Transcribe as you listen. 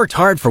Worked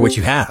hard for what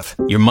you have.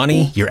 Your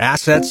money, your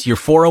assets, your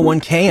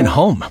 401k, and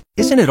home.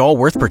 Isn't it all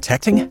worth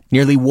protecting?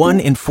 Nearly 1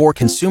 in 4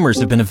 consumers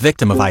have been a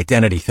victim of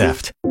identity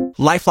theft.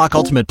 LifeLock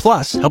Ultimate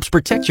Plus helps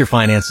protect your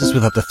finances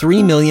with up to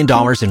 $3 million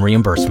in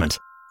reimbursement.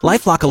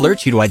 LifeLock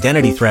alerts you to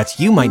identity threats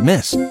you might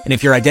miss. And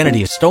if your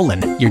identity is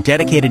stolen, your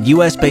dedicated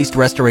U.S.-based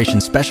restoration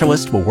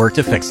specialist will work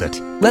to fix it.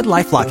 Let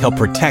LifeLock help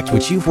protect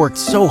what you've worked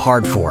so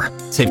hard for.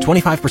 Save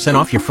 25%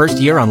 off your first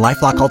year on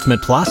LifeLock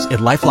Ultimate Plus at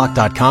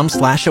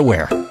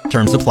LifeLock.com/aware.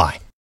 Terms apply.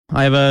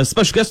 I have a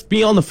special guest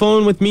be on the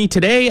phone with me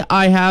today.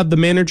 I have the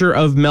manager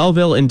of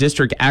Melville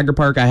District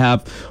Agri-Park. I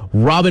have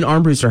Robin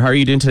Armbruster. How are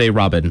you doing today,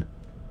 Robin?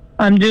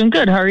 I'm doing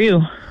good. How are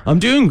you? I'm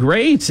doing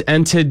great.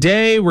 And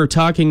today we're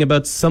talking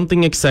about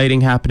something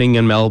exciting happening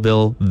in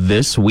Melville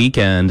this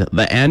weekend,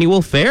 the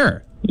annual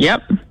fair.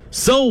 Yep.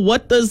 So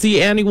what does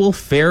the annual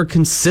fair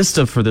consist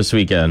of for this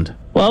weekend?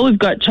 Well, we've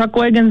got chuck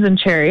wagons and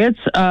chariots.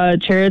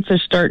 Chariots are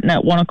starting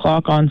at 1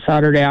 o'clock on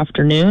Saturday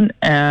afternoon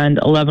and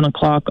 11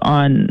 o'clock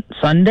on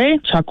Sunday.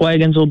 Chuck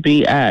wagons will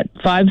be at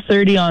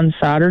 5:30 on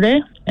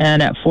Saturday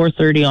and at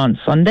 4:30 on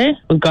Sunday.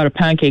 We've got a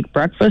pancake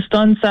breakfast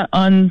on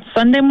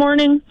Sunday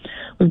morning.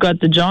 We've got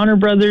the Johnner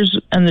Brothers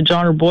and the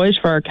Johnner Boys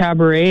for our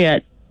cabaret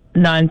at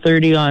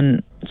 9:30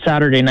 on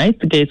Saturday night.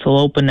 The gates will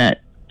open at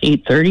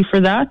 8:30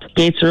 for that.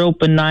 Gates are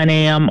open 9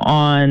 a.m.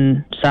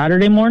 on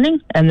Saturday morning,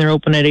 and they're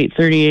open at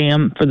 8:30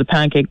 a.m. for the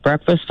pancake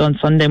breakfast on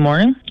Sunday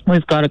morning.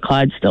 We've got a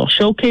Clydesdale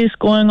showcase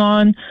going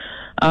on.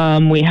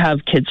 We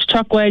have kids'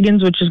 chuck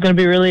wagons, which is going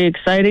to be really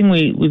exciting.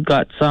 We've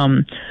got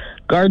some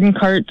garden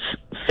carts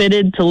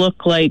fitted to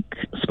look like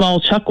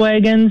small chuck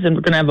wagons, and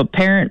we're going to have a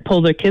parent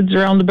pull their kids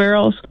around the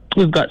barrels.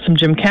 We've got some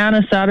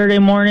gymkhana Saturday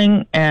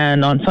morning,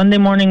 and on Sunday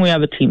morning we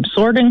have a team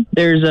sorting.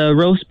 There's a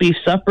roast beef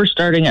supper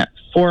starting at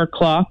 4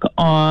 o'clock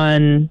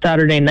on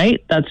Saturday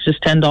night. That's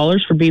just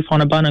 $10 for beef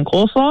on a bun and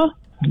coleslaw.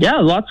 Yeah,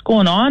 lots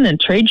going on,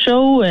 and trade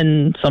show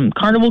and some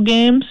carnival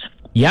games.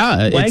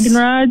 Yeah. Wagon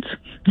rides.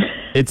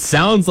 It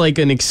sounds like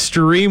an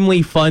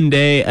extremely fun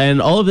day,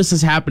 and all of this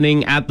is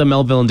happening at the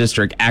Melville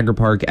District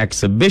Agri-Park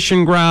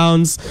exhibition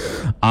grounds.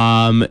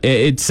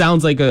 It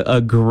sounds like a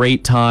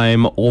great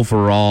time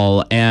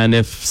overall, and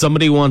if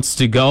somebody wants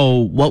to go,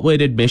 what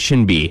would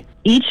admission be?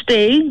 Each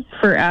day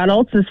for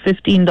adults is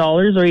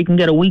 $15, or you can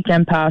get a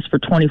weekend pass for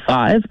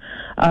 $25.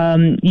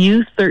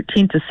 Youth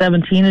 13 to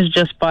 17 is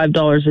just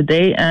 $5 a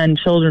day, and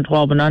children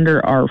 12 and under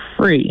are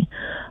free.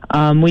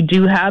 We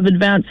do have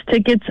advance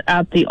tickets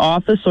at the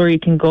office, or you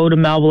can go to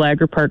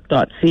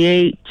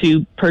melvilleagripark.ca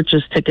to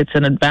purchase tickets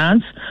in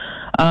advance.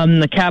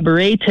 The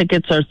cabaret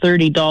tickets are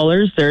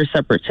 $30. They're a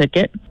separate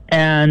ticket.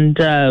 And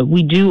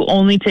we do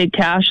only take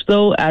cash,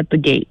 though, at the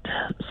gate.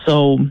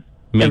 So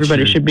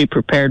everybody should be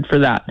prepared for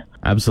that.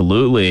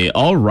 Absolutely.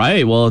 All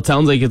right. Well, it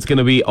sounds like it's going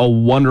to be a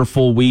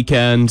wonderful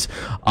weekend.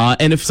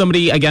 And if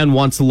somebody, again,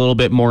 wants a little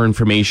bit more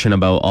information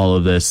about all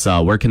of this,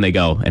 where can they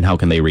go and how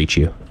can they reach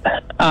you?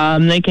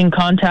 They can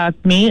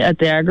contact me at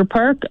the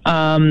Agri-Park.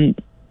 The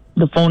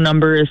phone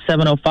number is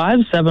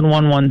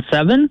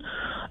 705-7117,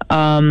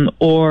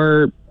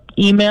 or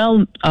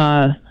email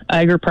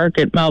Agri-Park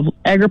at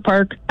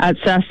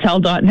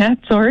agripark@sastel.net,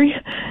 sorry.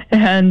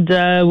 And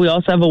we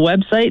also have a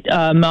website,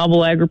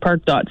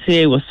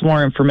 melvilleagripark.ca, with some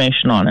more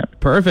information on it.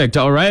 Perfect.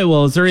 All right.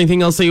 Well, is there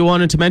anything else that you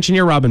wanted to mention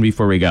here, Robin,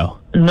 before we go?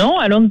 No,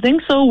 I don't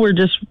think so. We're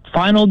just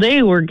final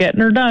day. We're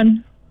getting her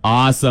done.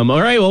 Awesome.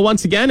 All right. Well,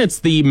 once again, it's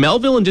the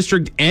Melville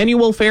District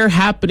Annual Fair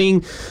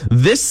happening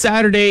this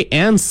Saturday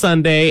and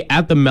Sunday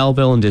at the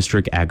Melville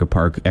District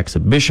Agri-Park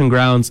exhibition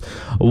grounds.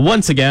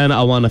 Once again,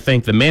 I want to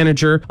thank the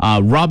manager,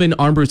 Robin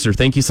Armbruster.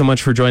 Thank you so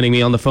much for joining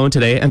me on the phone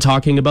today and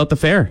talking about the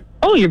fair.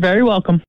 Oh, you're very welcome.